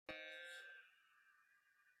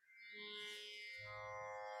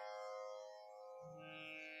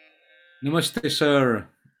Namaste, sir.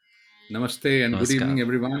 Namaste, and good Namaskar. evening,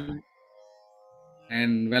 everyone.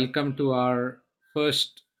 And welcome to our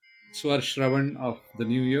first Swar Shravan of the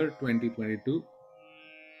new year 2022.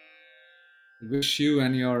 Wish you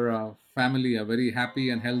and your family a very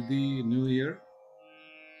happy and healthy new year.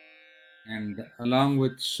 And along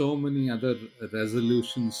with so many other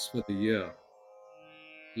resolutions for the year,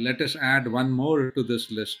 let us add one more to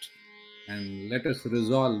this list and let us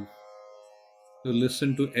resolve to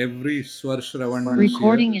listen to every Swar Shravan this year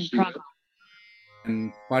Recording in progress.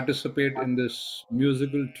 and participate in this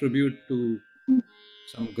musical tribute to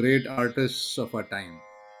some great artists of our time.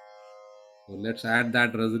 So let's add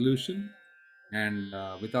that resolution. And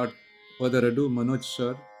without further ado, Manoj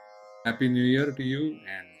sir, Happy New Year to you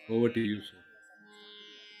and over to you, sir.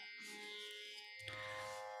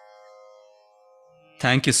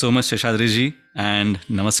 Thank you so much, Seshadriji, and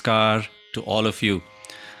namaskar to all of you.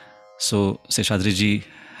 So, Seshadriji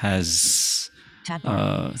has Tab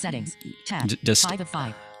bar. Settings. Tab. just, 5 of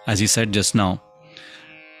 5. as he said just now,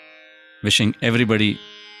 wishing everybody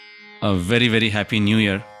a very, very happy new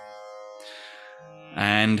year.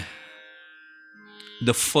 And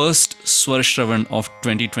the first Swar Shravan of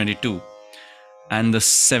 2022 and the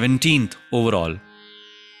 17th overall.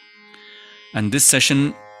 And this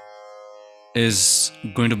session is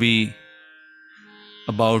going to be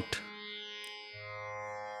about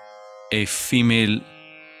a female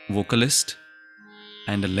vocalist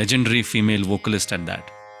and a legendary female vocalist at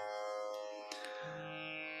that.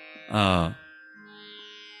 A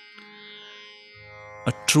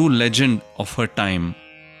true legend of her time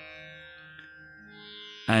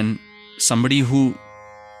and somebody who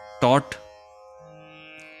taught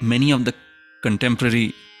many of the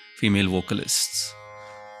contemporary female vocalists.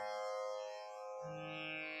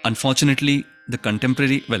 Unfortunately, the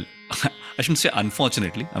contemporary, well, I shouldn't say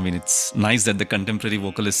unfortunately. I mean, it's nice that the contemporary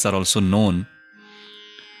vocalists are also known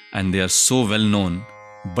and they are so well known.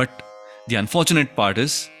 But the unfortunate part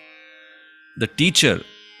is the teacher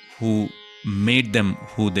who made them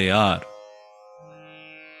who they are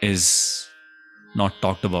is not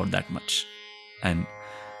talked about that much. And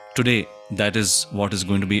today, that is what is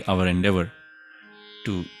going to be our endeavor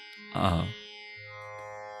to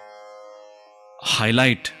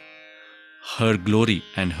highlight her glory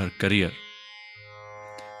and her career.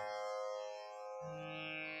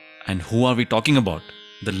 And who are we talking about?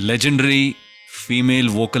 The legendary female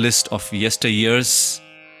vocalist of yesteryears,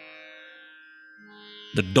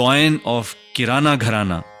 the doyen of Kirana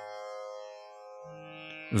Gharana,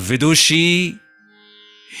 Vidushi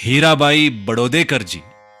Hirabai Badodekar ji.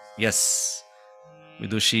 Yes,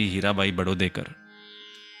 Vidushi Hirabai Badodekar.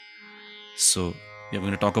 So, we are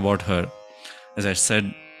going to talk about her. As I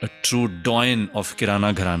said, a true doyen of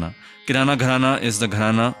Kirana Gharana. Kirana Gharana is the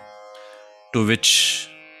gharana to which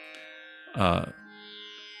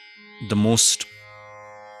the most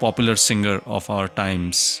popular singer of our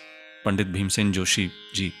times, Pandit Bhimsen Joshi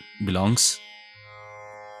ji, belongs.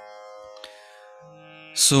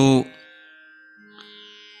 So,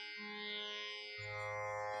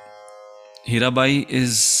 Hirabai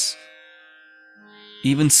is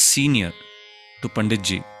even senior to Pandit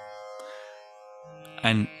ji.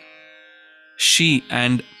 And she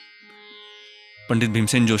and Pandit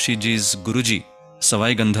Bhimsen Joshi ji's Guruji,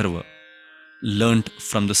 Savai Gandharva, learnt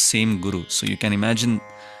from the same Guru. So you can imagine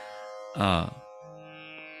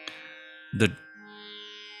the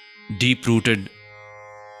deep-rooted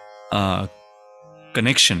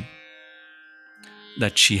connection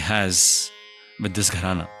that she has with this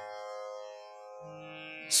gharana.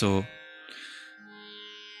 So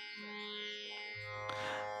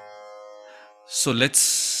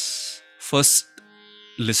let's first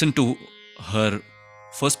listen to her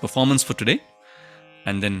first performance for today,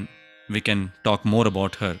 and then we can talk more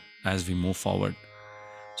about her as we move forward.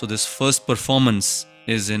 So this first performance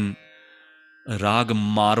is in Rag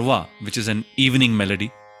Marwa, which is an evening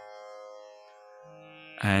melody,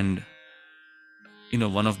 and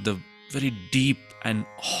one of the very deep and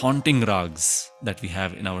haunting rags that we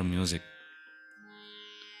have in our music.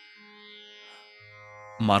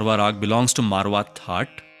 Marwa rag belongs to Marwa Thaat,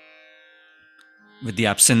 with the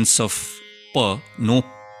absence of pa, no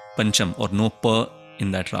pancham or no pa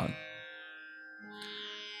in that rag,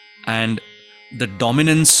 and the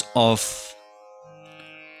dominance of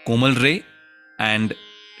Komal Re and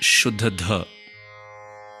Shuddha Dha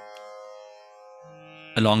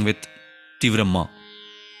along with Tivra Ma.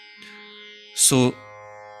 So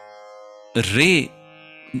Re,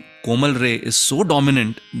 Komal Re is so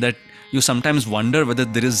dominant that you sometimes wonder whether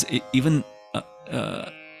there is even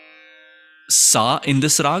Sa in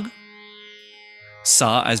this rag.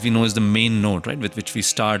 Sa, as we know, is the main note, right, with which we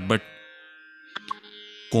start, but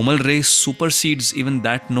Komal Re supersedes even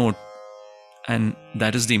that note, and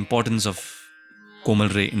that is the importance of Komal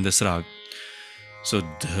Re in this rag. So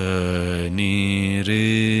dha ni re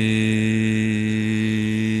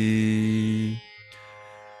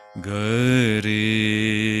ga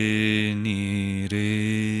re ni re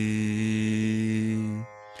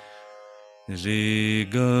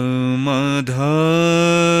ga ma dha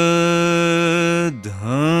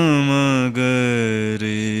dha ma ga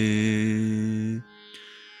re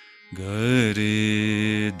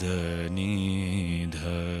dha ni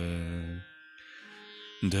dha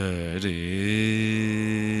re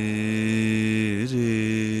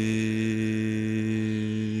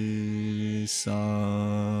sa.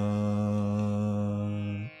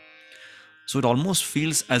 So it almost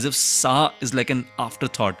feels as if sa is like an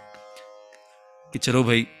afterthought. कि चलो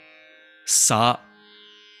भाई सा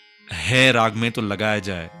है राग में तो लगाया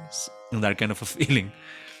जाए, that kind of a feeling.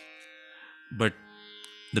 But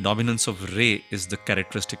the dominance of re is the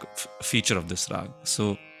characteristic feature of this rag.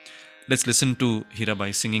 So let's listen to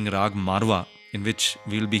Hirabai singing rag Marwa, in which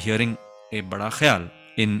we will be hearing a bada khayal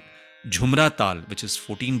in Jhumra Tal, which is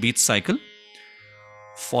 14 beats cycle,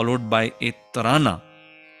 followed by a tarana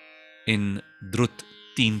in Drut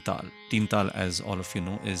Teen Tal. Teen Tal, as all of you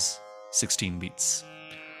know, is 16 beats.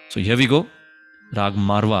 So here we go. Rag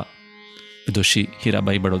Marwa, Vidushi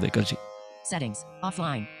Hirabai Badodekar ji. Settings.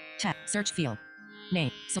 Offline. Chat. Search field.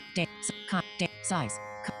 Name. Size.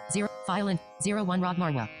 0. File in. 01 Rag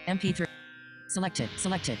Marwa. MP3. Selected.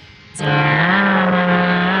 0.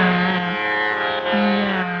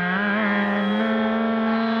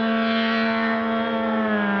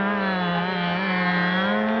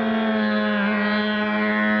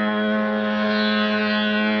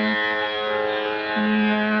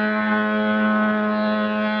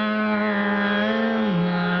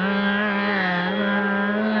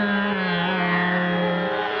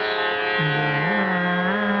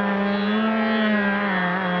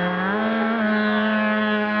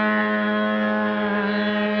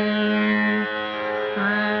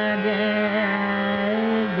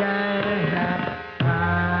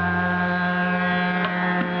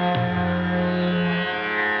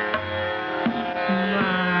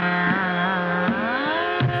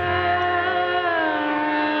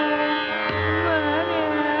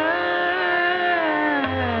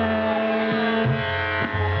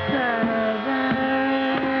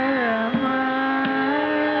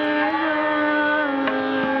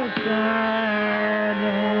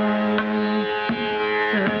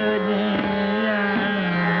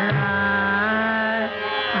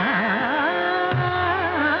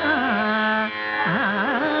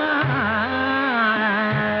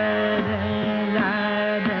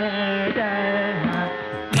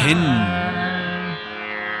 Dhin,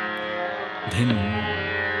 dhin,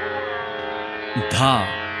 dha,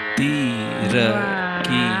 ti, ra,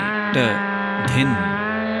 ki, ta, dhin,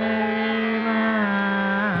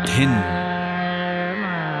 dhin,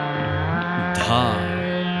 dha,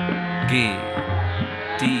 ge,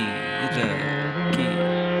 ti, ra, ki,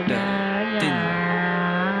 ta, tin,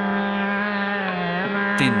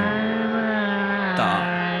 tin, ta,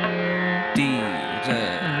 ti, ra,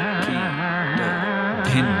 ki, ta,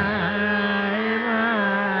 dhin,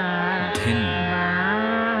 dhin,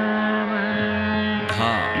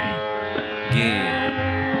 dha, ge,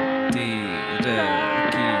 ti, ra,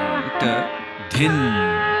 ki, ta, dhin.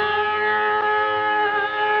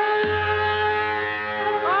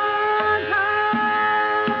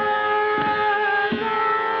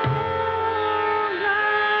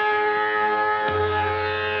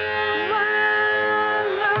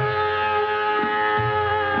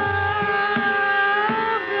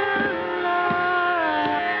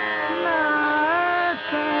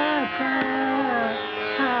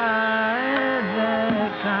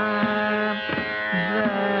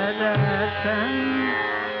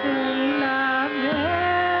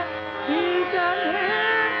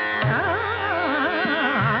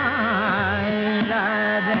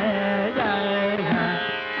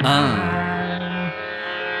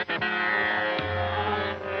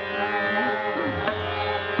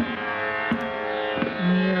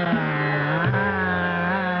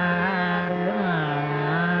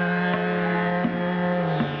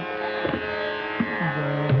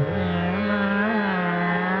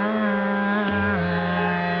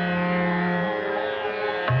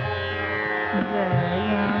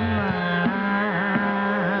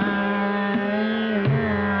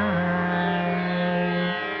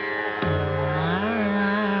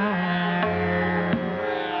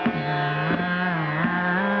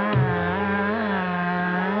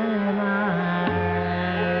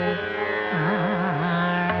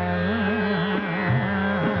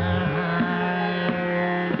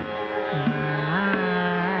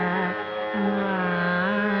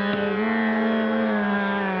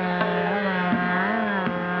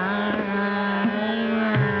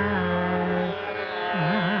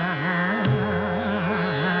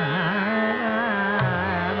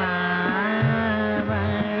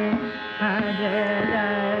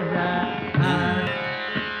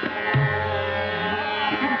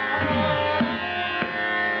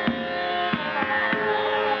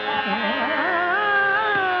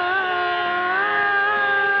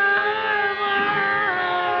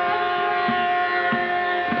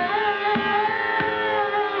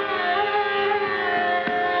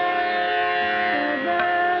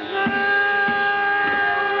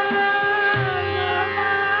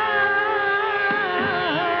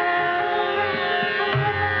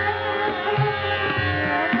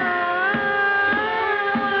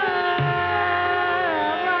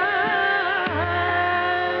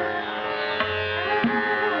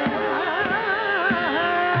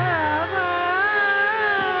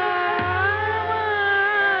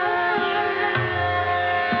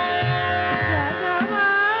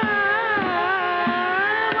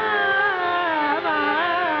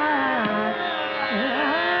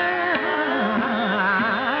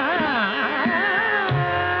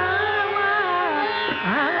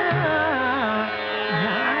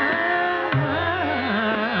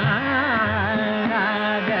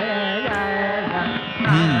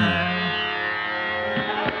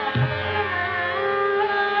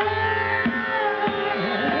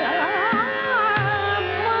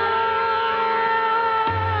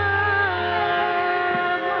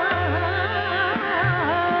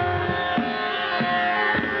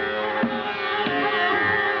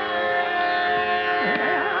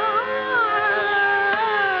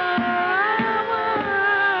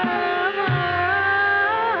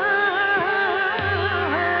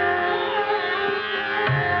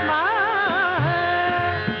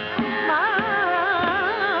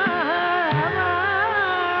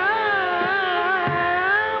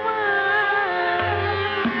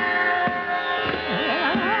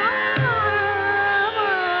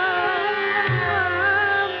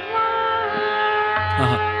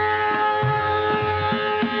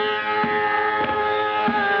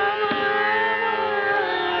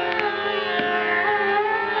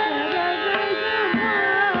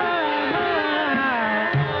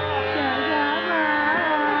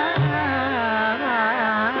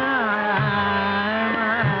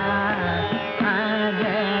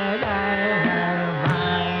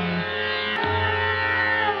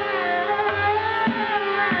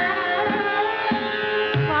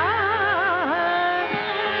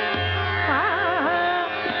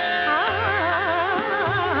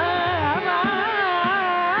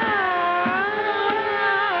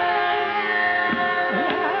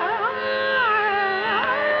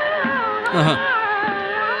 Uh-huh.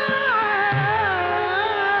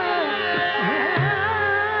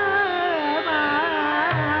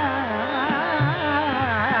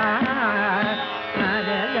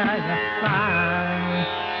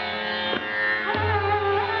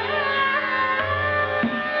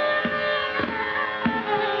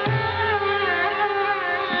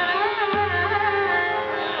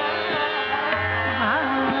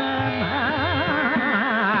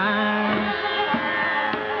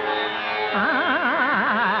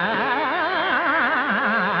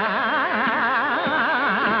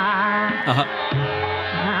 Uh-huh.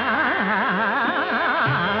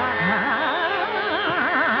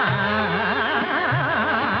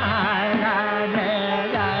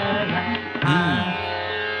 Mm.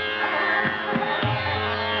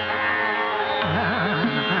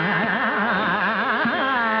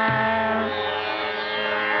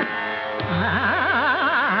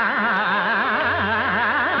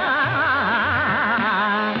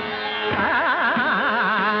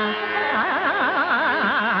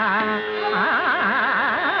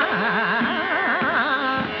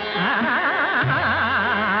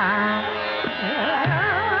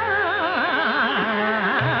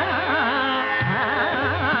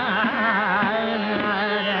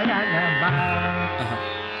 Uh-huh.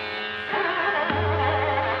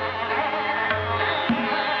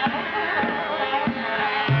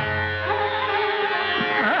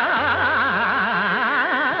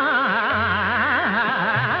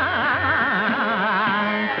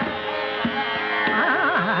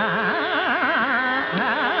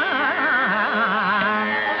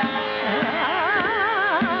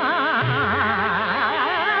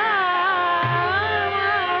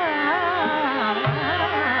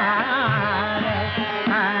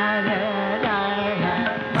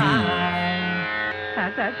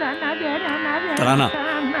 Tarana.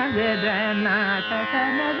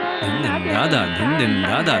 Din din dada, din din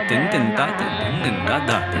dada, din din dada, din din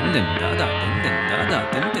dada, din din dada, din din dada,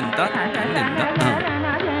 din din dada, din din dada.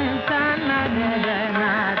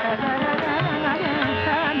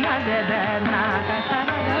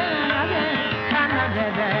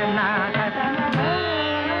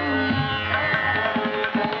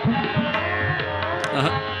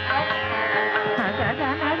 Uh-huh.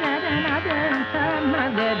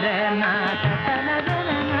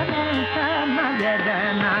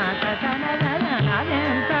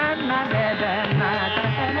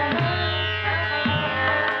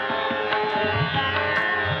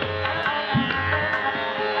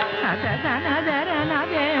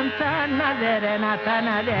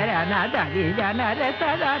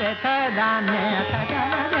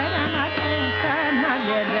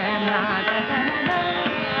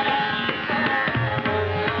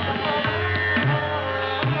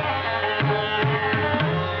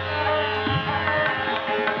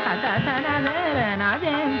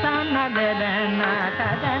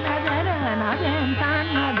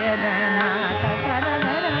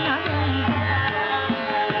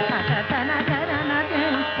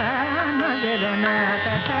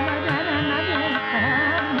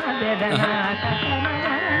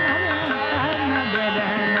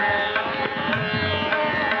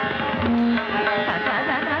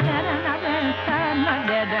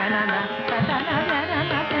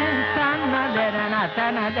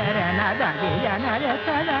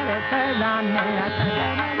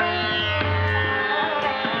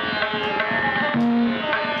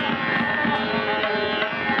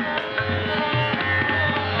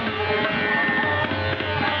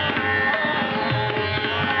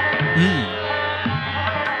 Mm.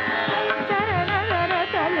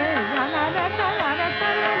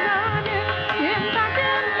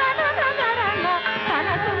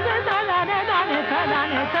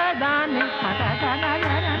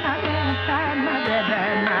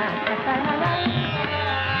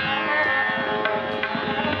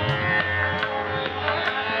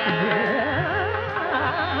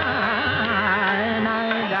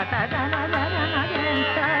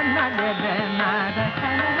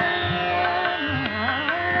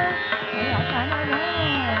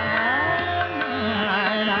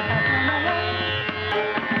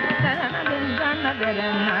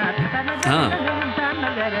 Ah.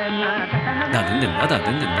 Da din din dada,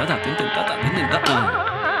 din din dada, din din dada, din din dada.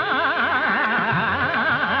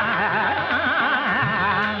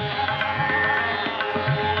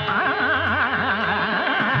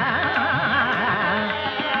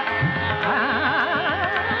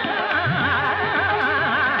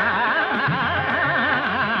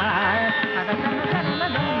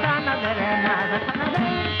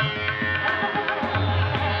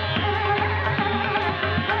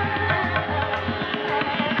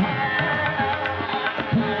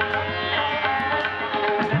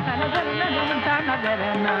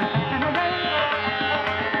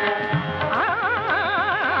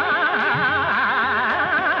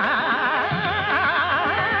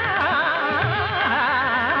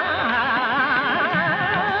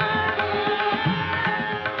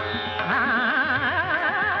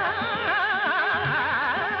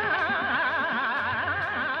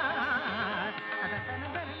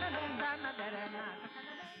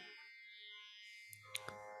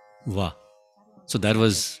 Wow. So that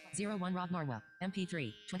was 01 Rag Marwa.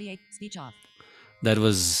 MP3. 28. Speech off.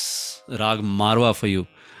 Rag Marwa for you.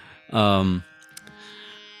 Um,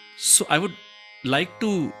 so I would like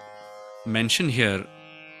to mention here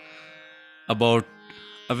about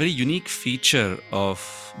a very unique feature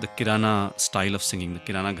of the Kirana style of singing, the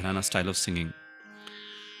Kirana Gharana style of singing.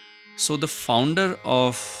 So the founder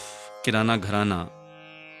of Kirana Gharana,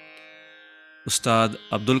 Ustad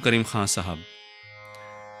Abdul Karim Khan Sahab,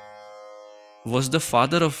 was the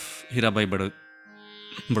father of Hirabai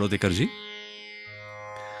Badodekar ji.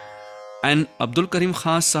 And Abdul Karim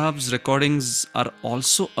Khan Sahab's recordings are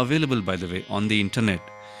also available, by the way, on the internet.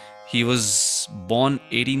 He was born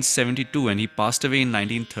 1872 and he passed away in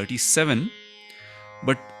 1937.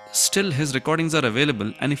 But still his recordings are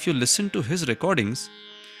available. And if you listen to his recordings,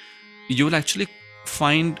 you will actually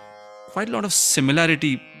find quite a lot of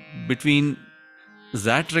similarity between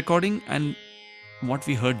that recording and what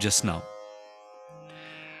we heard just now.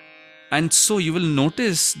 And so you will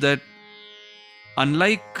notice that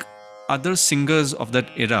unlike other singers of that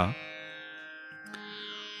era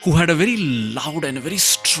who had a very loud and a very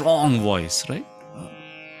strong voice, right?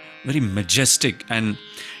 Very majestic. And,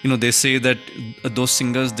 they say that those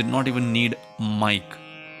singers did not even need mic.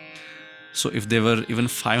 So if there were even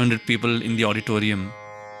 500 people in the auditorium,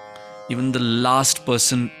 even the last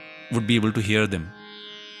person would be able to hear them,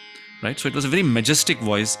 right? So it was a very majestic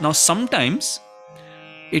voice. Now, sometimes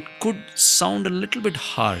it could sound a little bit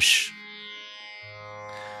harsh.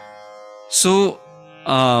 So,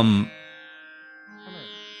 Alert.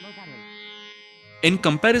 Low battery. in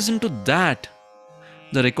comparison to that,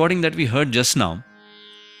 the recording that we heard just now,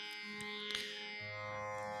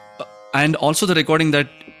 and also the recording that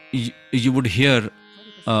you would hear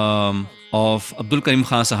 20%. of Abdul Karim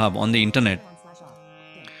Khan Sahab on the internet, Slash off.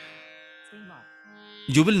 Date. Screen lock.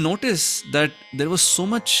 you will notice that there was so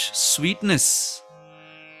much sweetness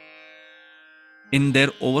in their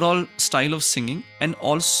overall style of singing, and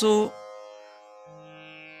also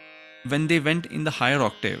when they went in the higher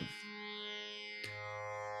octave,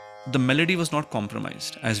 the melody was not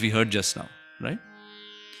compromised, as we heard just now, right?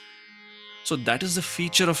 So that is the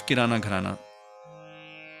feature of Kirana Gharana,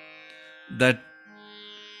 that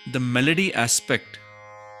the melody aspect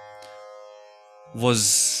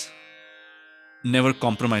was never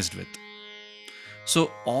compromised with. So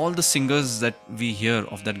all the singers that we hear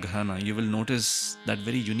of that Gharana, you will notice that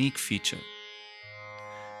very unique feature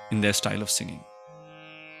in their style of singing.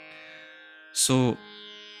 So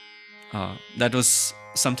that was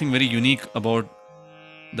something very unique about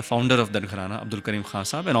the founder of that Gharana, Abdul Karim Khan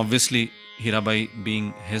Sahab, and obviously Hirabai,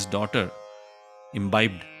 being his daughter,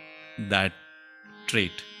 imbibed that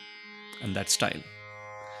trait and that style.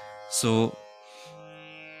 So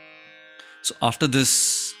after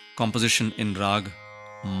this composition in Rag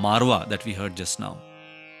Marwa that we heard just now,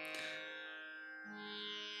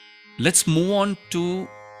 let's move on to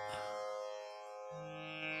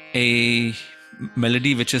a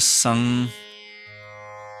melody which is sung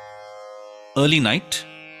early night,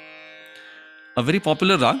 a very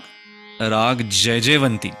popular Rag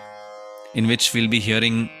Jaijavanti, in which we'll be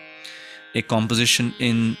hearing a composition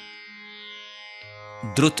in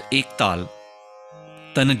Drut Ek Tal,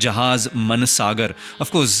 Tan Jahaz Man Sagar.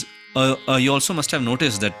 Of course, you also must have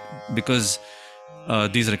noticed that because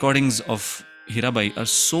these recordings of Hirabai are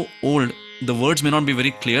so old, the words may not be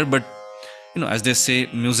very clear, but as they say,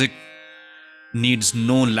 music needs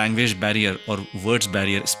no language barrier or words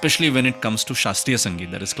barrier, especially when it comes to Shastriya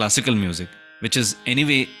Sangeet, that is classical music, which is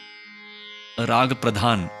anyway a Rag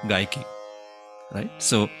Pradhan Gaiki, right?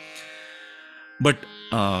 So, but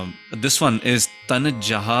this one is Tan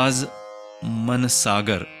Jahaz Man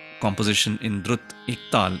Sagar, composition in Drut Ek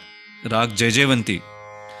Tal, Rag Jaijavanti.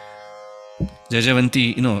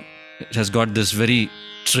 Jaijavanti, it has got this very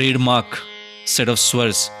trademark set of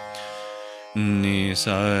swars. Ni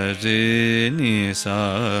sa re ni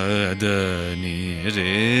sa da ni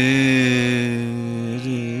re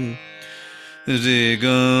re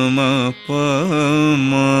ga ma pa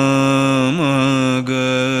ma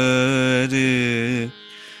ga re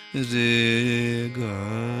ga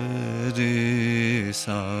re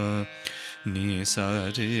sa ni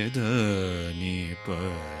sa re da ni pa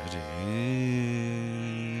re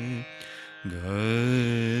ga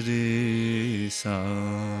re sa.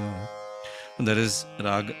 That is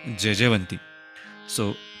Rag Jaijavanti.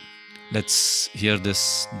 So let's hear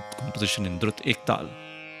this composition in Drut Ek Tal.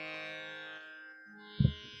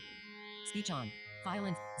 Speech on. File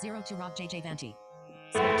in 02 Rag Jaijavanti.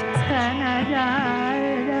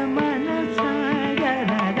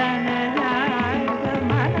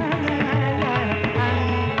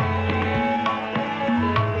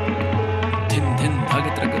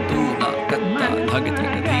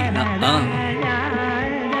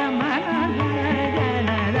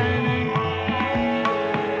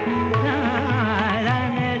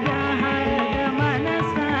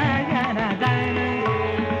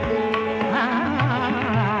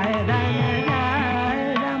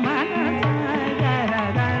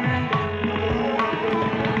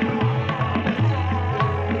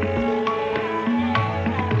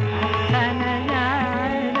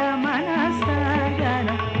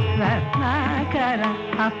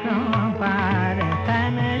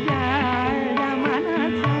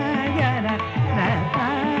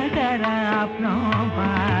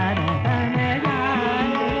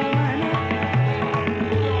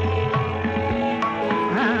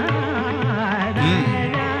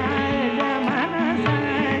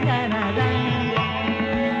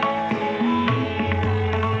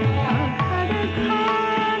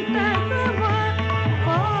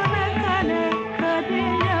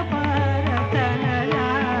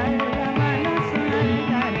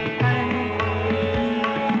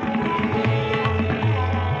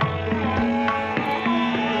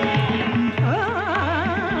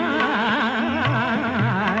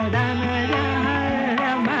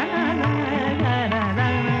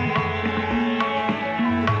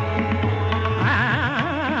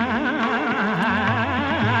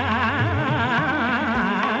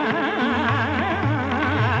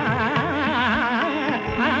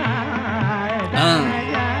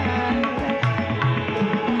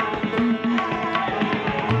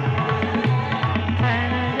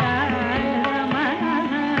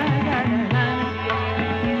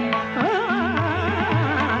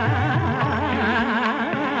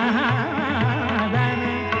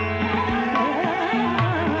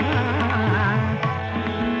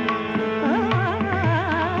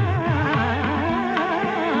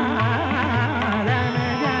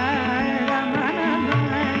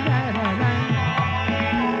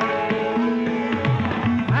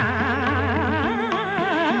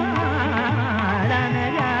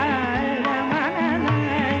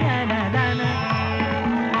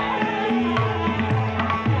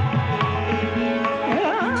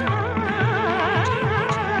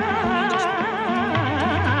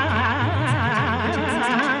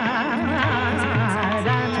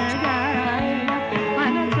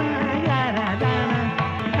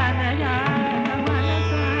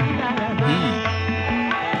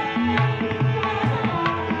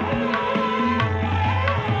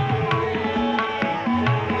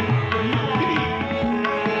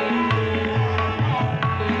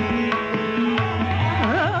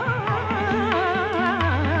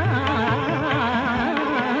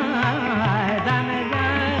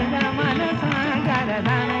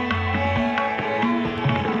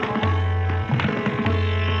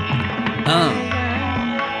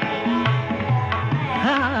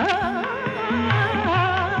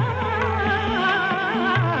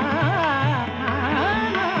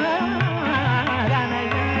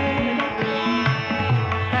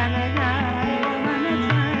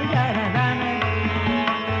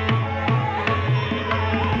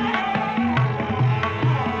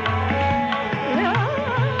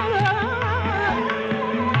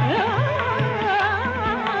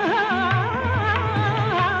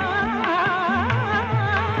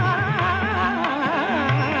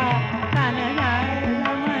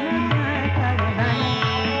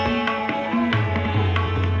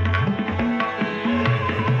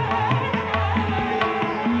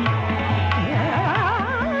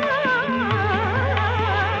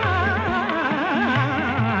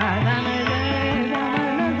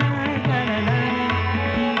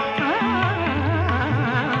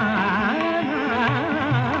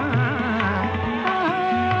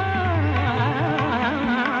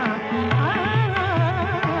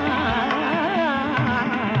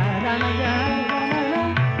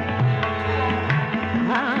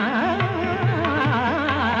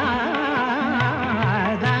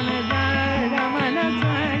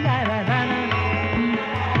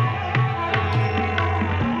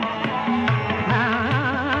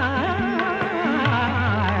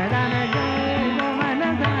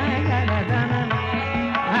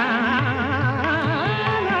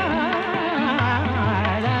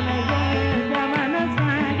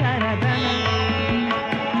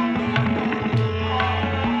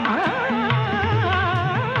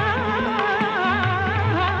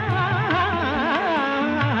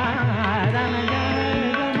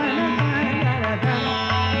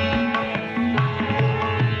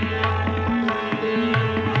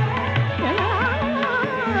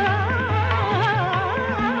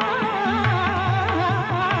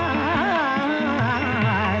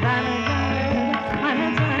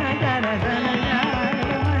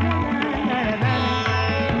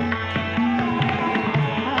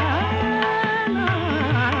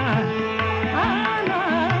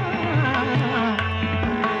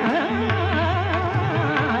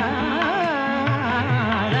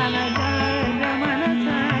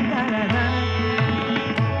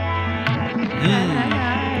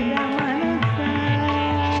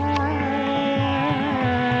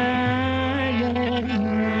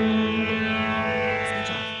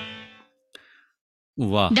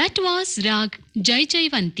 Wow. That was Rag Jai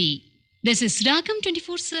Jaivanti. This is Ragam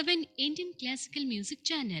 24/7 Indian Classical Music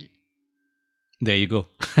Channel. There you go.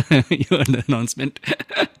 You heard the announcement.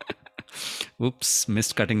 Oops,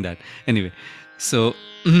 missed cutting that. Anyway, so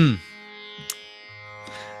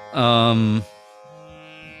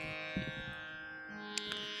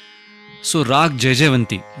so Rag Jai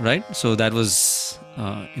Jaivanti, right? So that was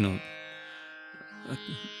a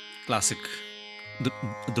classic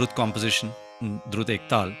Drut composition, Drut Ek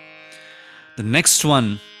Tal. The next one,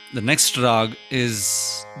 the next rag is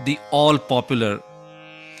the all popular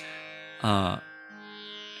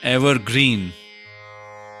evergreen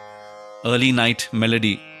early night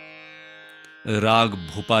melody, Rag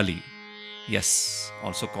Bhupali. Yes,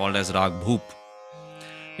 also called as Rag Bhup,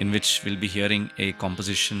 in which we'll be hearing a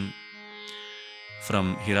composition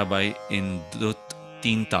from Hirabai in Drut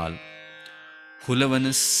Teen Tal,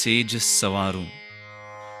 Hulavanas Sage Savaru.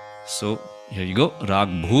 So here you go, Rag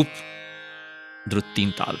Bhup, Drut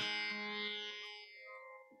Teen Tal.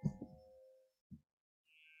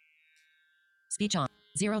 Speech on.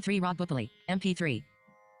 03 Rag Bhupali, MP3.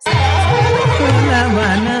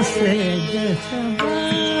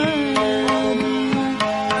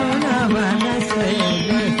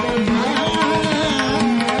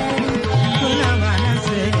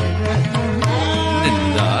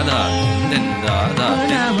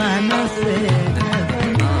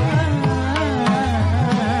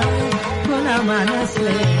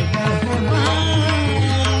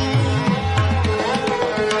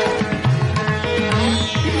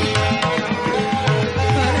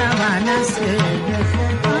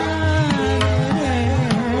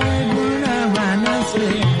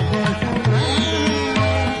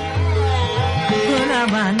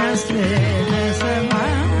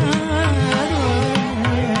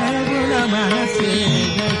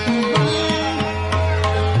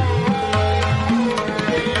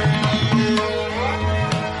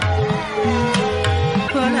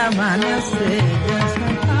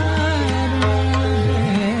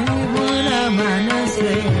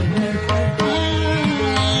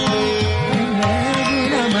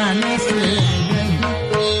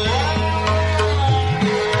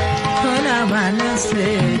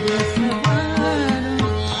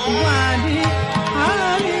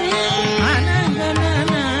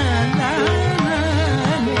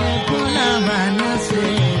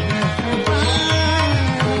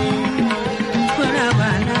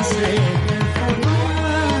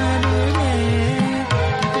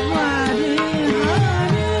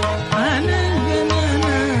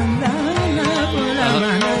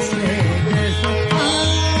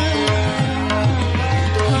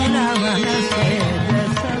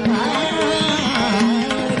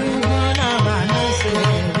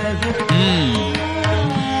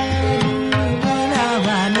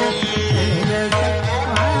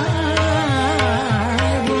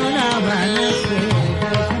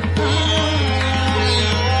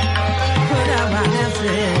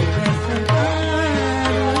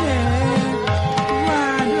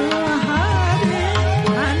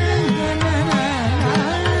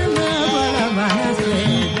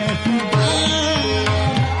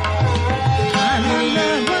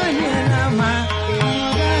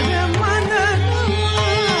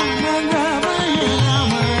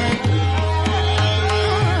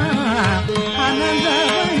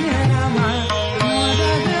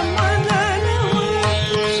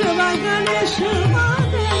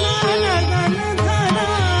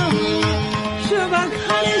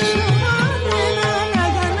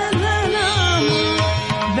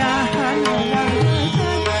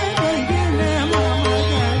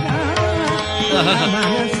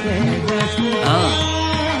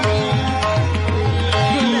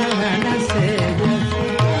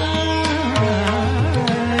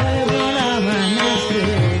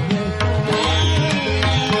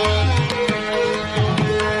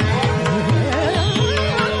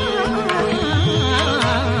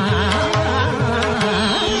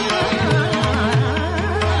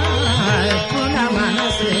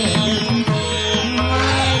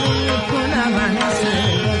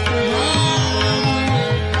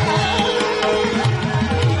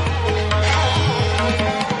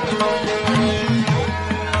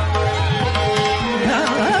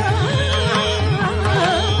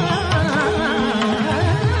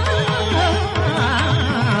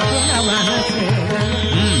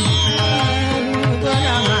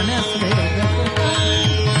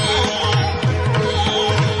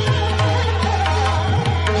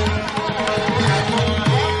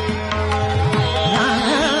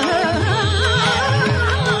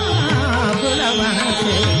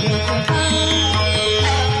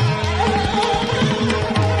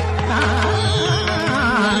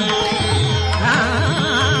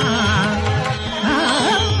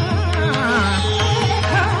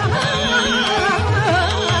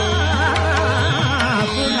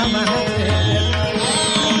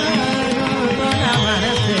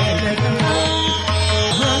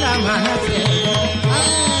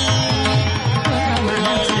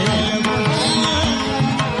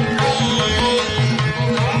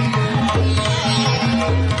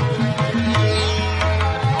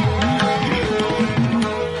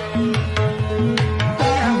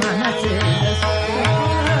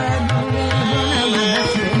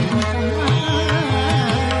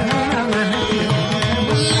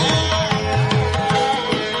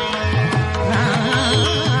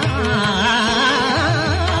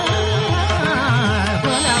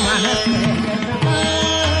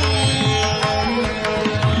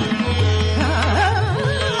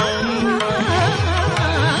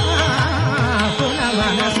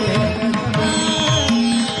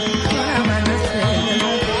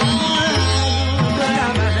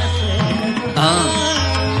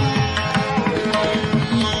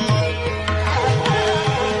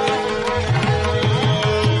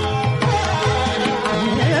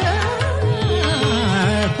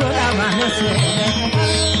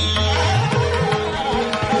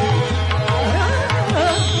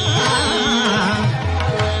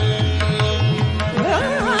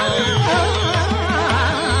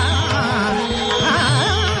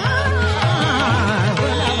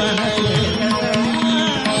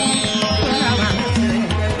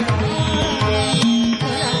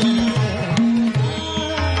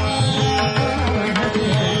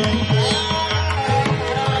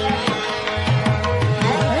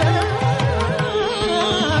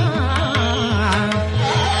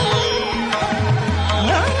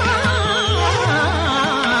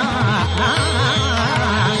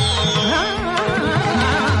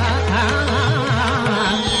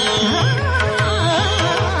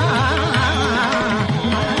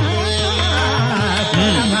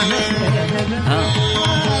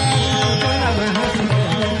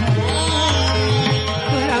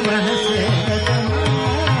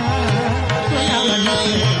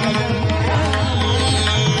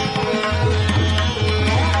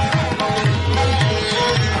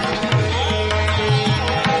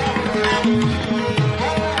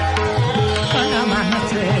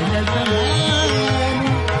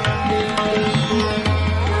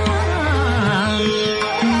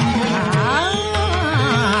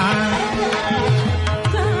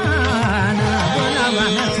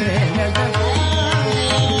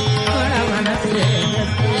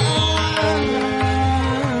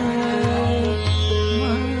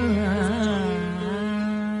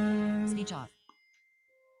 Speech off.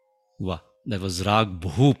 Wow, that was Rag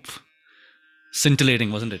Bhoop.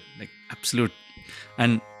 Scintillating, wasn't it? Like absolute.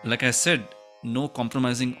 And like I said, no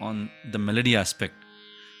compromising on the melody aspect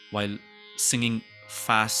while singing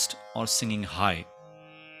fast or singing high.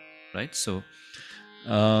 Right? So,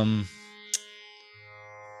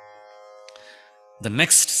 the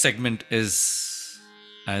next segment is,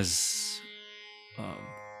 as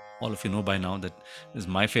all of you know by now, that is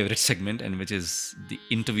my favorite segment, and which is the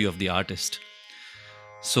interview of the artist.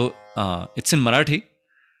 So it's in Marathi.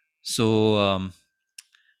 So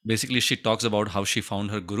basically, she talks about how she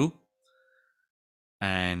found her guru,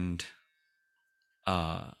 and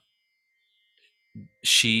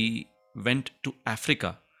she went to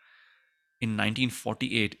Africa in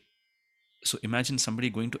 1948. So imagine somebody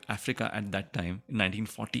going to Africa at that time in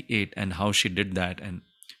 1948, and how she did that, and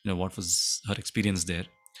what was her experience there.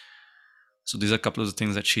 So these are a couple of the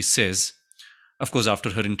things that she says. Of course, after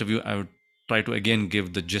her interview, I would try to again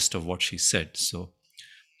give the gist of what she said. So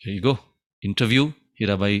here you go. Interview,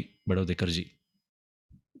 Hirabai Badodekar ji.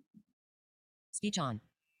 Speech on.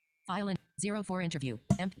 File in 04 interview.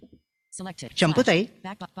 Selected. चंपूताई,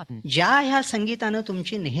 Back button. ज्या ह्या संगीतानं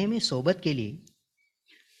तुमची नेहमी सोबत केली,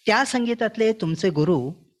 त्या संगीतातले तुमचे गुरु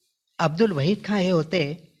अब्दुल वहीद खान हे होते,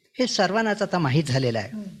 हे सर्वांनाच आता माहीत झालेलं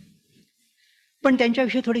आहे. पण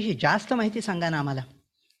त्यांच्याविषयी थोडीशी जास्त माहिती सांगा ना आम्हाला.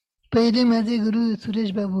 पहिले माझे गुरु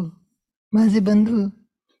सुरेश बाबू, माझे बंधू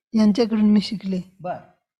यांच्याकडून मी शिकले. बर.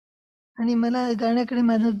 आणि मला गाण्याकडे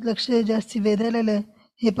माझं लक्ष जास्ती वेधायला लागलं.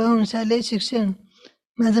 हे पाहून शालेय शिक्षण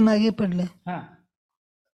माझं मागे पडलं. हा.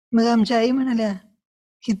 मग आमच्या आई म्हणाल्या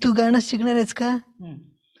की तू गाणं शिकणार आहेस का,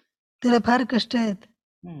 त्याला फार कष्ट आहेत.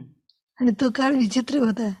 आणि तो काळ विचित्र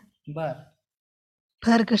होता, बर.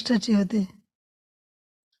 फार कष्टाचे होते.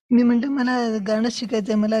 मी म्हटलं मला गाणं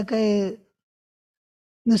शिकायचंय, मला काय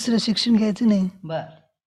दुसरं शिक्षण घ्यायचं नाही. बर.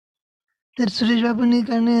 तर सुरेश बाबूंनी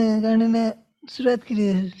गाण्याला सुरुवात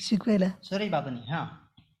केली शिकवायला. सुरेश बाबूंनी. हा.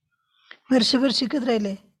 वर्षभर शिकत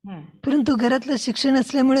राहिले, परंतु घरातलं शिक्षण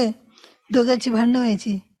असल्यामुळे दोघांची भांडणं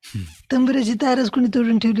व्हायची. तंबुऱ्याची तारच कोणी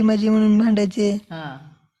तोडून ठेवली माझी म्हणून भांडायचे.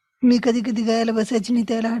 मी कधी कधी गायला बसायची नाही,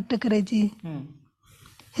 त्याला हट्ट करायची.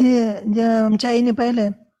 हे जेव्हा आमच्या आईने पाहिलं,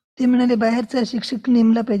 ते म्हणाले बाहेरचा शिक्षक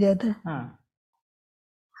नेमला पाहिजे आता.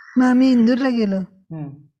 मग आम्ही इंदूरला गेलो.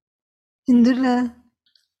 इंदूरला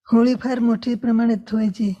होळी फार मोठ्या प्रमाणात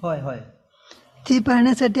व्हायची. होय होय. ती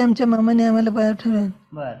पाहण्यासाठी आमच्या मामाने आम्हाला पाठवलं.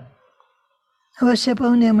 बर. अवश्य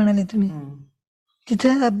पाहून या म्हणाले तुम्ही.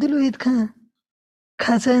 तिथं अब्दुल वहीद खान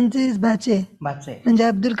खासांचे भाचे, म्हणजे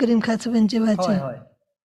अब्दुल करीम खासांचे भाचे,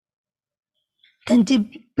 त्यांची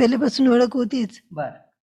पहिल्यापासून ओळख होतीच.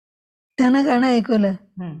 त्यांना गाणं ऐकवलं.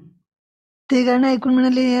 ते गाणं ऐकून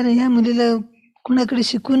म्हणाले यार ह्या मुलीला कुणाकडे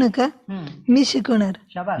शिकवू नका, मी शिकवणार.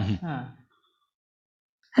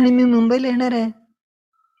 आणि मी मुंबईला येणार आहे,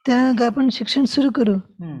 त्या आपण शिक्षण सुरू करू.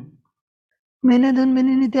 महिना 2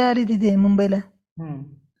 महिन्यांनी ते आले तिथे मुंबईला.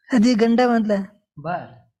 आधी गंडा बांधला.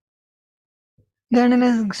 गाण्याला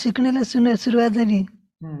शिकण्याला सुरुवात झाली.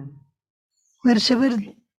 वर्षभर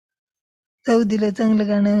जाऊ दिलं चांगलं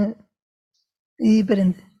गाणं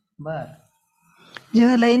येईपर्यंत.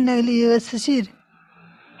 जेव्हा लाईन लागली व्यवस्थिशीर,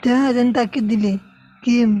 तेव्हा त्यांनी ताकीद दिली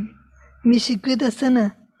की मी शिकवीत असताना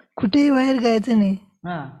कुठेही बाहेर गायचं नाही.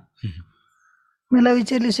 हा मला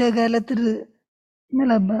विचारल्याशिवाय गायला तर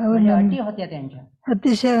मला म्हणजे आवडणार अटी नाही. होत्या त्यांच्या.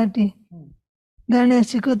 अतिशय अटी. हम्म. गाण्या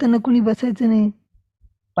शिकवताना कुणी बसायचं नाही.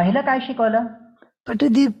 पहिलं काय शिकवलं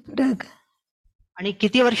पटदीप राग आणि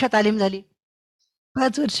किती वर्ष तालीम झाली?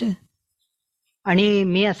 5 वर्ष. आणि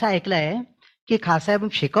मी असं ऐकलंय की खासाहेब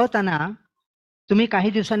शिकवताना तुम्ही काही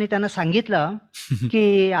दिवसांनी त्यांना सांगितलं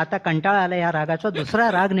की आता कंटाळा आला या रागाचा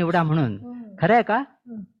दुसरा राग निवडा म्हणून. खरं आहे का?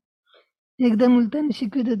 एकदा मुलतानी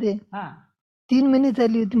शिकवित होते. हा 3 महिने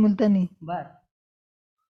चालली होती मुलतानी. बर.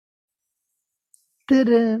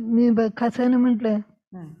 तर मी खासानं म्हटलं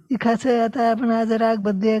हम्म. की खासा आता आपण आज राग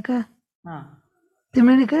बदलूया का? हा ते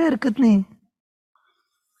म्हणे काय हरकत नाही.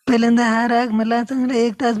 पहिल्यांदा हा राग मला चांगला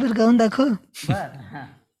 1 तासभर गाऊन दाखव, बर. हा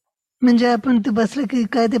म्हणजे आपण ते बसलं की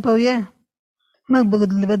काय ते पाहूया, मग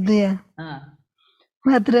बदलूया. हा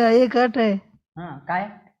मात्र एक अट आहे हा काय?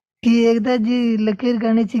 की एकदा जी लकीर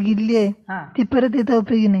गाण्याची गिरली आहे हा ती परत येता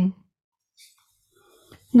उपयोगी नाही.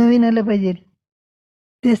 नवीन आलं पाहिजे,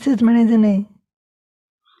 तेच म्हणायचं नाही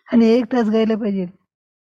आणि 1 तास गायला पाहिजे.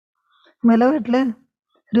 मला वाटलं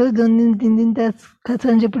रोज 2 3 तास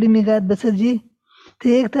खासांच्या पुढे मी गात बसायची,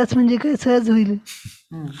 ते 1 तास म्हणजे काय सहज होईल.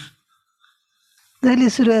 हम्म. झाली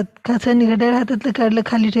सुरुवात. खासांनी घड्याळ हातातलं काढलं,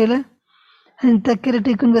 खाली ठेवलं आणि तक्क्याला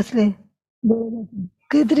टेकून बसले.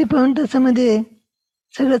 काहीतरी 1 तासामध्ये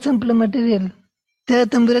सगळं संपलं मटेरियल. त्या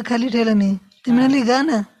तंबुरा खाली ठेवला मी. ते म्हणाले गा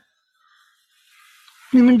ना.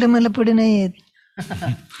 मी म्हंटल मला पुढे नाही येत.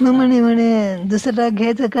 मग म्हणे दुसरा राग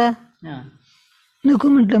घ्यायचा का? हा. नको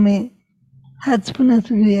म्हटलं मी, हाच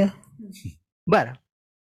पुन्हाच घेऊया. बर.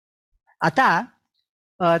 आता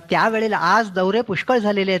त्यावेळेला आज दौरे पुष्कळ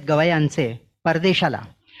झालेले आहेत गवयांचे परदेशाला,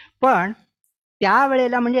 पण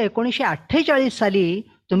त्यावेळेला म्हणजे 1948 साली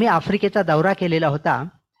तुम्ही आफ्रिकेचा दौरा केलेला होता,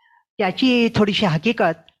 त्याची थोडीशी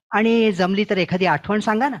हकीकत आणि जमली तर एखादी आठवण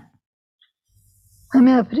सांगा ना.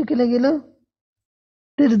 आम्ही आफ्रिकेला गेलो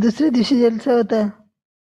तर दुसऱ्या दिवशी जलसा होता.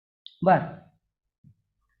 बर.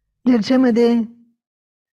 जलशामध्ये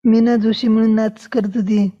मीना जोशी म्हणून नाच करत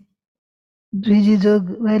होती. जुईजी जोग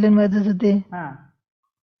व्हायलन वाजत होते. हा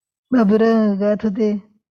बाबूराव गात होते.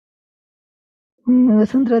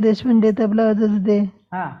 वसंतराव देशपांडे तबला वाजत होते.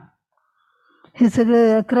 हा हे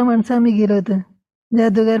सगळं 11 माणसं आम्ही गेलो होतो.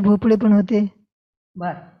 जादूगार भोपळे पण होते.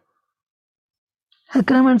 बर.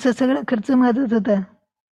 11 माणसं सगळा खर्च माझाच होता.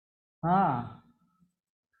 हा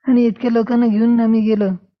आणि इतक्या लोकांना घेऊन आम्ही गेलो.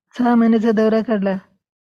 6 महिन्याचा दौरा काढला.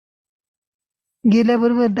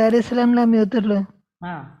 गेल्याबरोबर दार ए सलामला आम्ही उतरलो.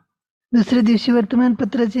 हा दुसऱ्या दिवशी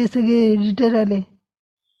वर्तमानपत्राचे सगळे एडिटर आले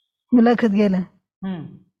मुलाखत घ्यायला. हम्म.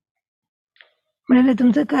 म्हणाले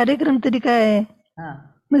तुमचा कार्यक्रम तरी काय आहे? हा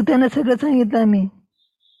मग त्यांना सगळं सांगितलं आम्ही.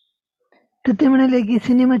 तर ते म्हणाले की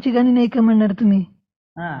सिनेमाची गाणी नाही का म्हणणार तुम्ही?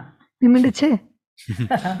 हा मी म्हणले छे.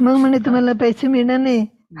 मग म्हणे तुम्हाला पैसे मिळणार नाही,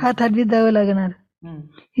 हात हलवीत जावं लागणार. हम्म.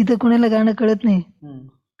 इथं कोणाला गाणं कळत नाही. हम्म.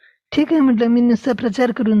 ठीक आहे म्हटलं, मी नुसता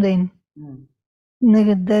प्रचार करून जाईन. हम्म.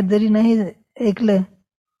 जरी नाही ऐकलं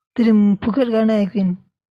तरी फुकट गाणं ऐकवीन,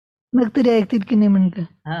 मग तरी ऐकतील की नाही म्हटलं.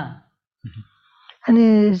 हा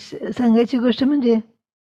आणि सांगायची गोष्ट म्हणजे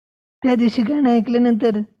त्या दिवशी गाणं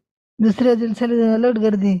ऐकल्यानंतर दुसऱ्या जलसाला अलर्ट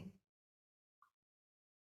गर्दी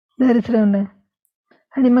दारेसरावला.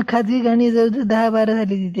 आणि मग खाजगी गाणी जवळजवळ 10-12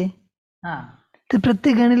 झाली तिथे. हा तर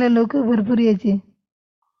प्रत्येक गाण्याला लोक भरपूर यायचे.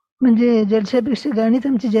 म्हणजे जलशापेक्षा गाणीच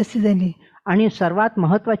आमची जास्ती झाली. आणि सर्वात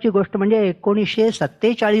महत्वाची गोष्ट म्हणजे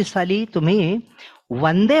 1947 साली तुम्ही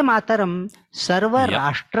वंदे मातरम सर्व Yep.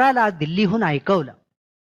 राष्ट्राला दिल्लीहून ऐकवलं.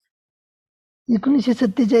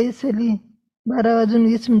 1947 साली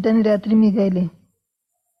 12:20 रात्री मी गायले.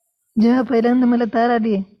 जेव्हा पहिल्यांदा मला तार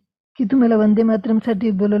आली की तुम्हाला वंदे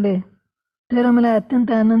मातरमसाठी बोलवले, तेव्हा मला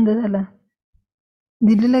अत्यंत आनंद झाला.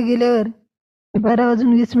 दिल्लीला गेल्यावर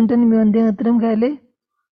 12:20 मी वंदे मातरम गायले.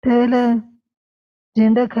 त्यावेळेला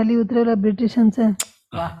झेंडा खाली उतरवला ब्रिटिशांचा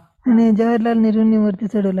वा. आणि जवाहरलाल नेहरूंनी वरती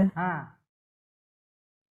चढवला. हा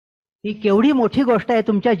ही केवढी मोठी गोष्ट आहे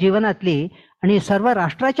तुमच्या जीवनातली आणि सर्व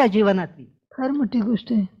राष्ट्राच्या जीवनातली. फार मोठी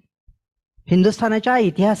गोष्ट आहे. हिंदुस्थानाच्या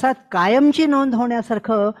इतिहासात कायमची नोंद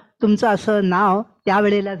होण्यासारखं तुमचं असं नाव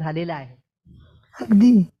त्यावेळेला झालेलं आहे.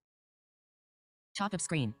 अगदी. Top of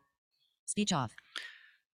screen. Speech off.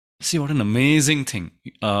 See, what an amazing thing.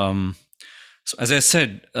 So, as I said,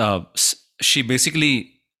 she basically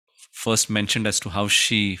first mentioned as to how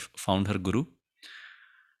she found her guru.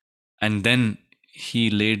 And then he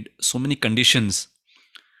laid so many conditions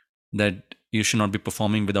that you should not be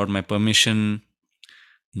performing without my permission.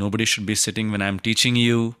 Nobody should be sitting when I'm teaching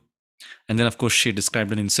you. And then, of course, she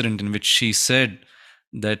described an incident in which she said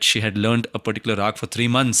that she had learned a particular rag for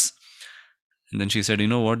 3 months. And then she said, you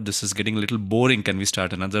know what, this is getting a little boring. Can we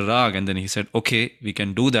start another rag? And then he said, okay, we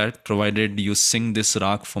can do that, provided you sing this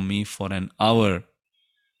rag for me for an hour.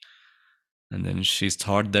 And then she's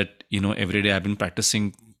thought that, every day I've been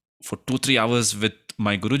practicing for 2-3 hours with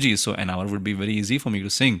my Guruji, so an hour would be very easy for me to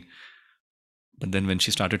sing. But then when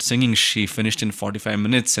she started singing, she finished in 45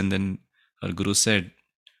 minutes. And then her Guru said,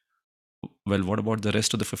 well, what about the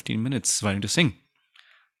rest of the 15 minutes? Why don't you sing?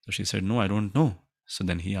 So she said, no, I don't know. So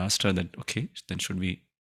then he asked her that, okay, then should we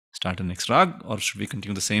start a next rag or should we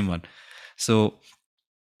continue the same one? So,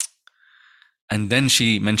 and then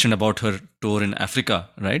she mentioned about her tour in Africa,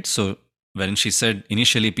 right? So wherein she said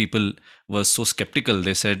initially people were so skeptical.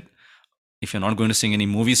 They said, if you're not going to sing any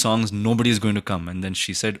movie songs, nobody is going to come. And then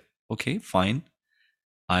she said, okay, fine.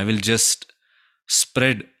 I will just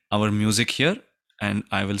spread our music here and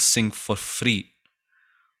I will sing for free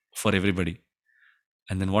for everybody.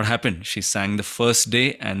 And then what happened? She sang the first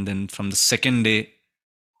day, and then from the second day,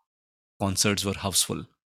 concerts were houseful,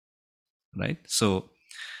 right? So,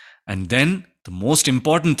 and then the most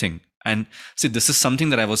important thing, and see, this is something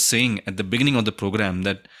that I was saying at the beginning of the program,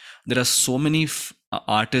 that there are so many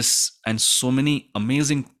artists and so many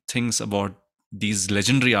amazing things about these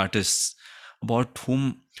legendary artists about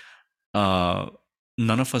whom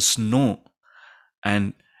none of us know.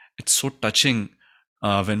 And it's so touching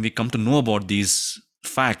when we come to know about these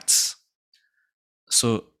facts.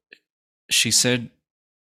 So she said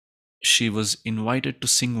she was invited to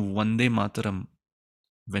sing Vande Mataram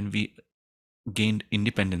when we gained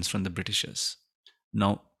independence from the Britishers.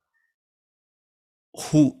 Now,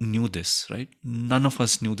 who knew this, right? None of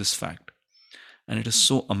us knew this fact. And it is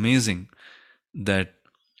so amazing that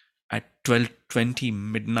at 12:20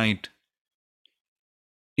 midnight,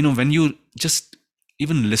 when you just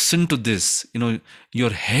even listen to this, your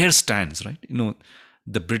hair stands, right?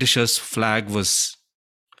 The Britishers' flag was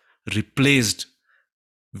replaced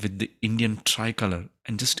with the Indian tricolor.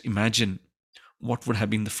 And just imagine what would have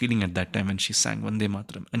been the feeling at that time when she sang Vande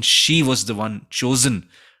Mataram. And she was the one chosen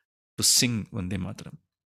to sing Vande Mataram.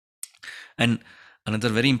 And another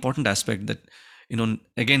very important aspect that,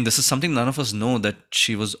 again, this is something none of us know, that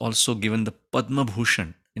she was also given the Padma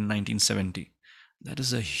Bhushan in 1970. That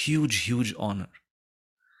is a huge, huge honor.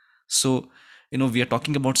 So, we are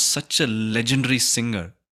talking about such a legendary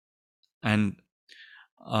singer, and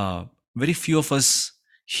very few of us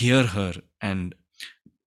hear her and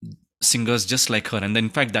singers just like her. And in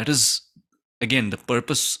fact, that is, again, the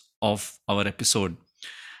purpose of our episode.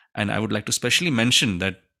 And I would like to specially mention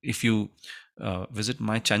that if you visit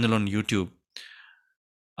my channel on YouTube,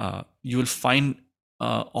 you will find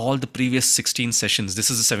all the previous 16 sessions. This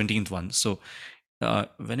is the 17th one. So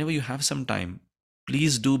whenever you have some time,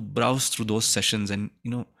 please do browse through those sessions. And,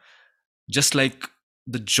 just like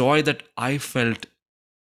the joy that I felt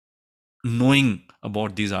knowing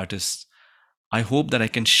about these artists, I hope that I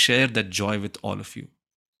can share that joy with all of you,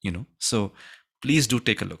 so please do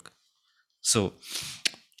take a look. So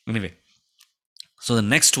anyway, so the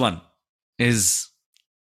next one is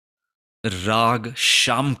Rag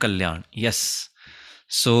Sham Kalyan. Yes.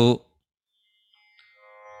 So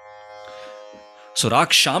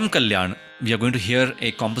Rag Sham Kalyan, we are going to hear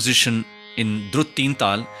a composition in Drut Teen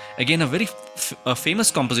Tal. Again, a very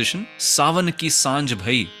famous composition, Savan Ki Sanj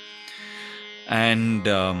Bhai. And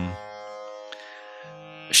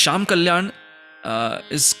Sham Kalyan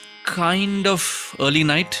is kind of early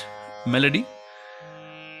night melody,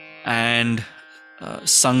 and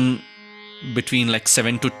sung between like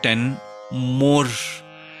 7 to 10, more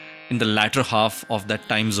in the latter half of that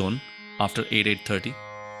time zone after 8:30,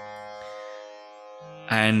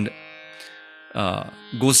 and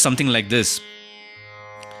goes something like this.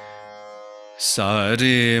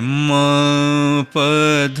 Sare ma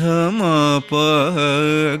pa dha ma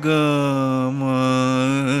pa ga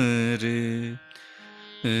ma re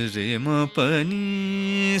re ma pa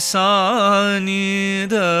ni sa ni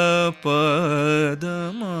da pa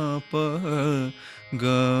da ma pa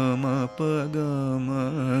ga ma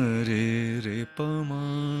re pa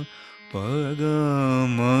ma pa ga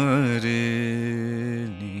ma re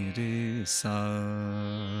ni re sa.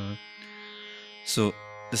 So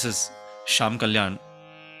this is Sham Kalyan.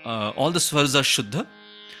 All the swars are Shuddha,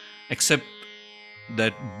 except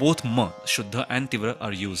that both Ma, Shuddha and Tivra,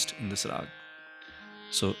 are used in this rag.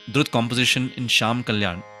 So, Drut composition in Sham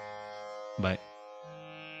Kalyan by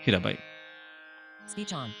Hirabai.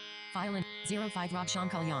 Speech on. File in 05 Rag Sham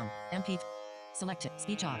Kalyan. MP. Selected.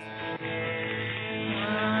 Speech off.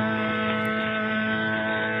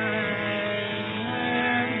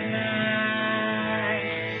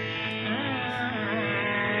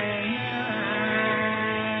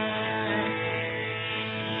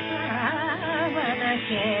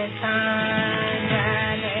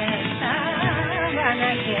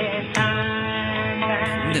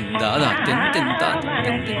 tin tin da da tin tin da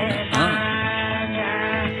tin tin da.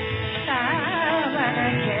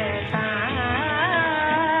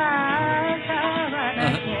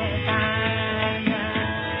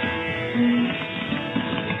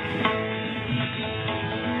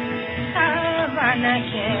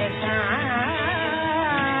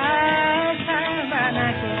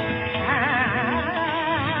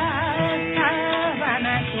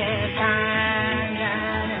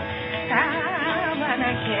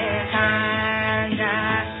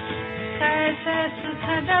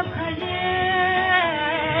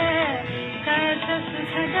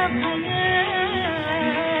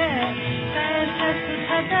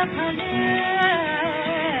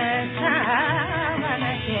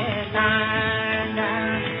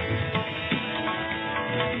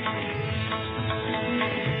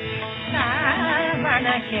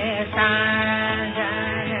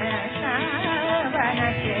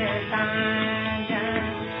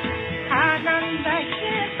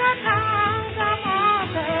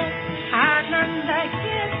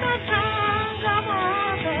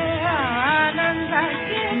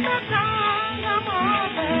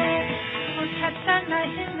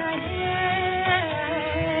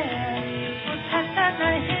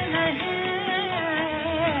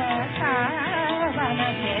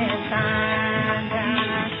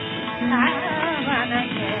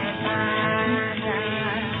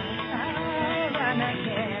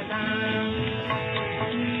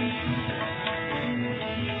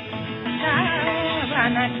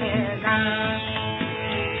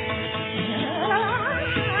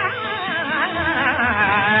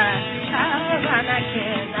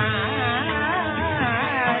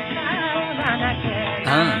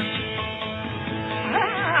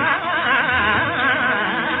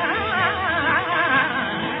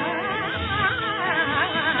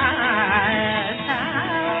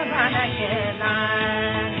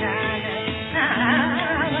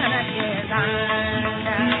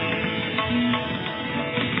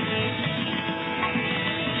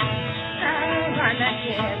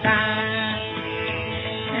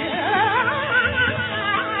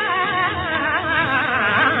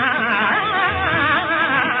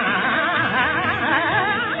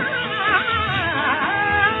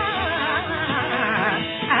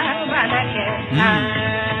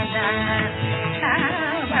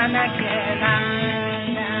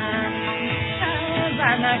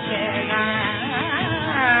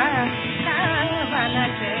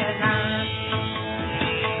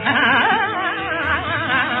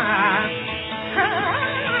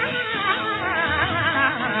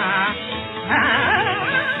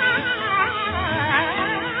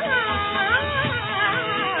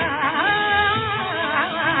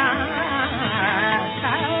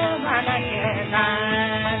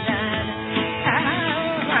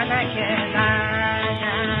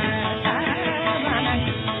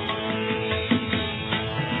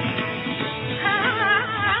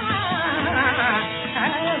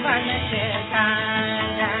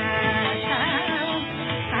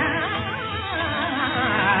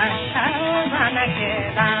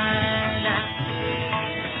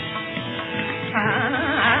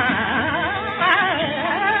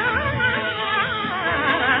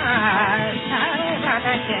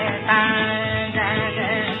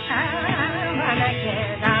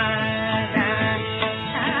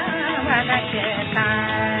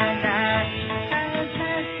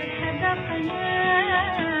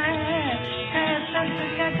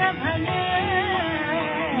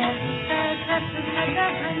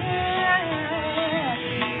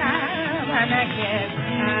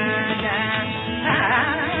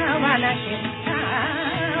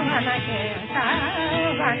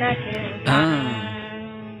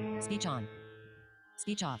 Speech on.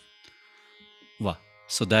 Speech off. Wow.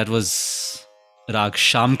 So that was Rag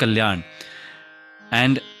Sham Kalyan.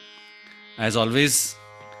 And as always,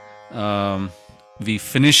 we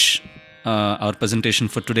finish our presentation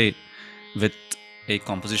for today with a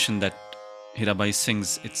composition that Hirabai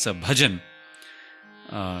sings. It's a bhajan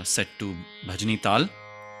set to Bhajani Tal.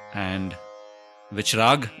 And which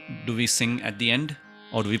rag do we sing at the end,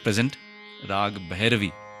 or do we present? Rag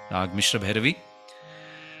Bhairavi, Rag Mishra Bhairavi.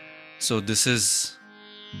 So this is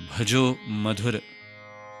Bhajo Madhur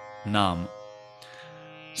Naam.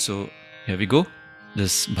 So here we go.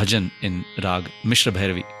 This bhajan in Rag Mishra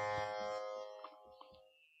Bhairavi.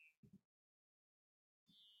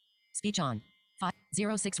 Speech on.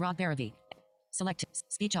 506 Rag Bhairavi. Select.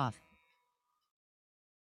 Speech off.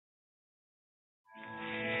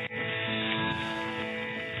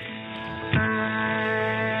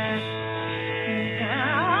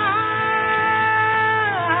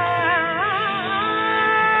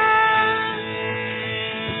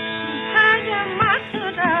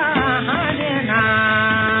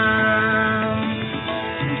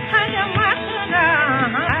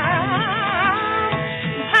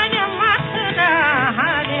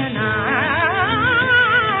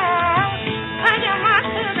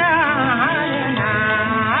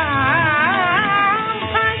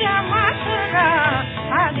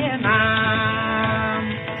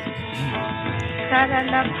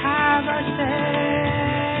 भाव से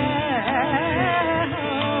हो,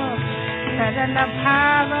 सरल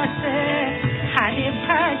भाव से हरि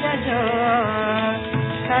भज जो,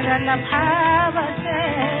 सरल भाव से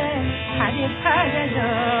हरि भज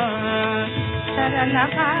जो, सरल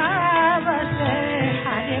भाव से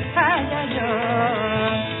हरि भज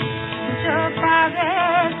जो पावे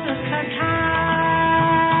सुख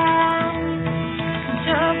धाम,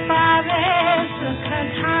 जो पावे सुख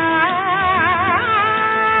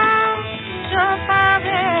धाम, जो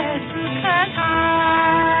पावे सुख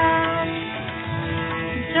धाम,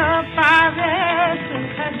 जो पावे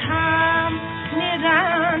सुख धाम,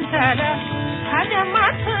 निरंतर भज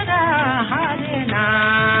मथुरा हरि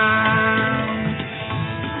नाम,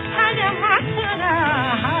 भज मथुरा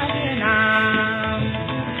हरि नाम।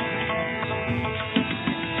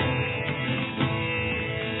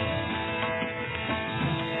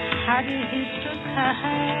 हरि ही सुख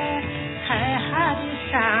है हरि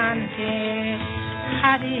शांति,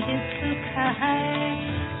 हरि ही सुख है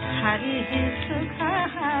हरि ही सुख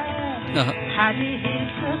है, हरि ही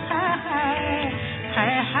सुख है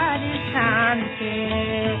हरि शांति,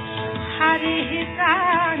 हरि ही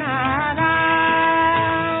प्राणाराम,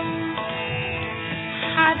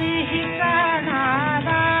 हरि ही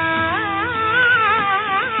प्राणाराम,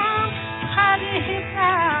 हरि ही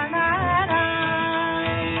प्राणाराम,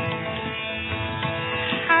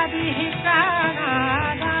 हरि ही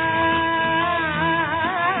प्राणाराम,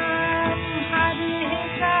 हरि ही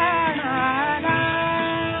प्राणाराम,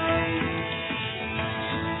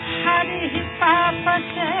 हरि ही पाप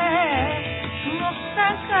से मुक्त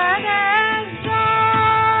करे जो,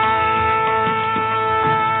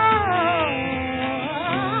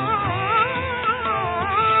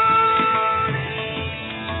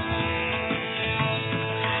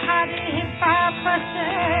 हरि ही पाप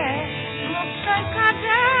से मुक्त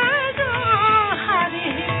करे जो, हरि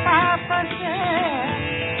ही पाप से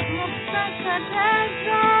मुक्त करे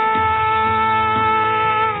जो,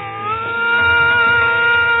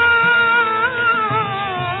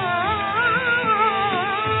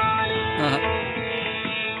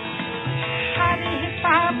 हरि ही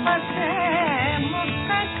पाप से मुक्त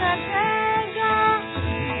करे जो,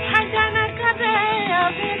 भजन करे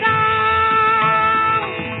अविराम,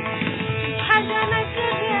 भजन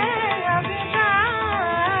करे अविराम,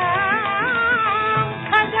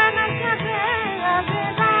 भजन करे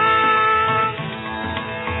अविराम,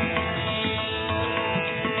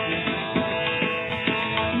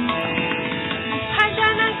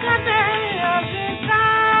 भजन करे अविराम।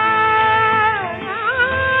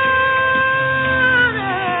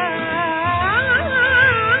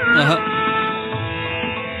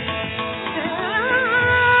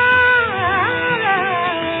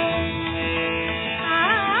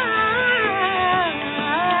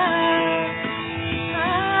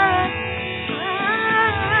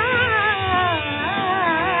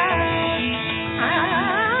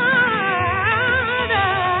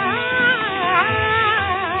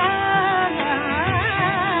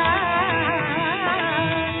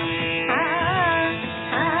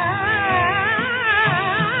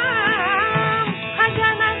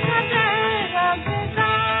 भजन करे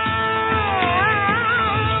अविराम,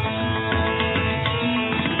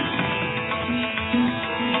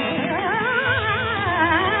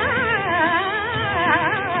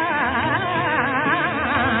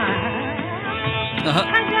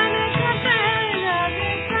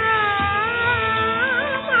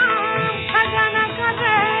 भजन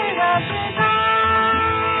करे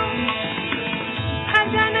अविराम,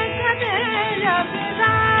 भजन करे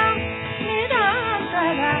अविराम,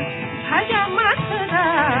 निरंतर भज मथुरा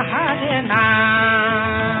हरि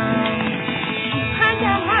नाम, भज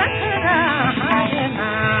मथुरा हरि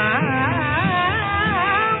नाम,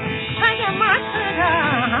 भज मथुरा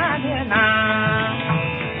हरि नाम।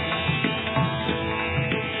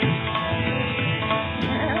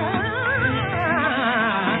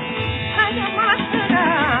 भज मथुरा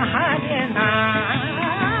हरि नाम,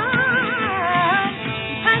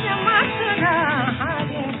 भज मथुरा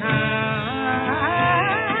हरि नाम,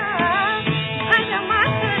 भज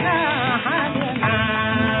मथुरा हरि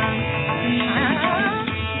नाम,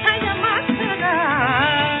 भज मथुरा,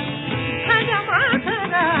 भज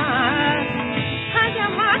मथुरा, भज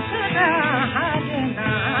मथुरा हरि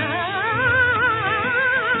नाम,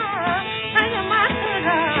 भज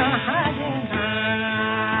मथुरा हरि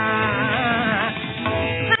नाम,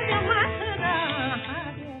 भज मथुरा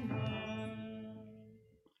हरि नाम।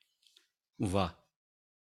 Wow.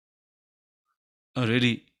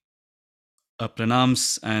 Really,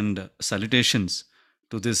 pranams and salutations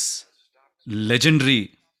to this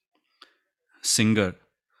legendary singer.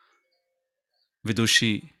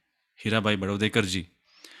 Vidushi Hirabai Badodekar ji.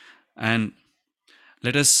 And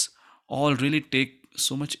let us all really take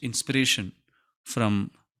so much inspiration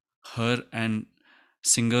from her and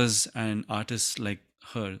singers and artists like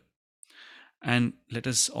her. And let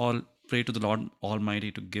us all pray to the Lord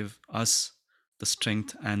Almighty to give us the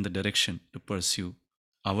strength and the direction to pursue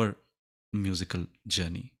our musical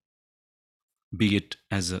journey, be it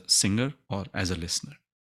as a singer or as a listener.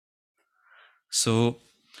 So,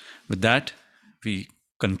 with that, we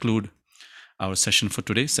conclude our session for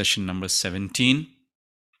today, session number 17.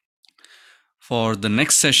 For the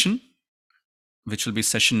next session, which will be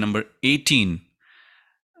session number 18,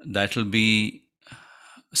 that will be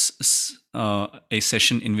a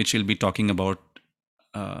session in which we'll be talking about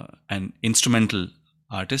an instrumental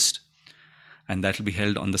artist, and that will be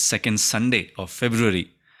held on the second Sunday of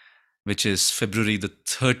February, which is February the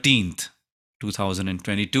 13th,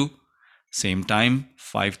 2022, same time,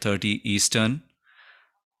 5:30 Eastern.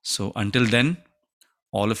 So until then,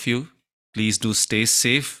 all of you, please do stay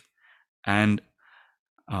safe, and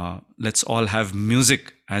let's all have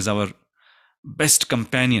music as our best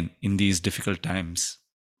companion in these difficult times.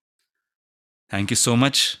 Thank you so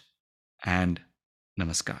much, and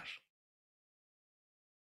namaskar.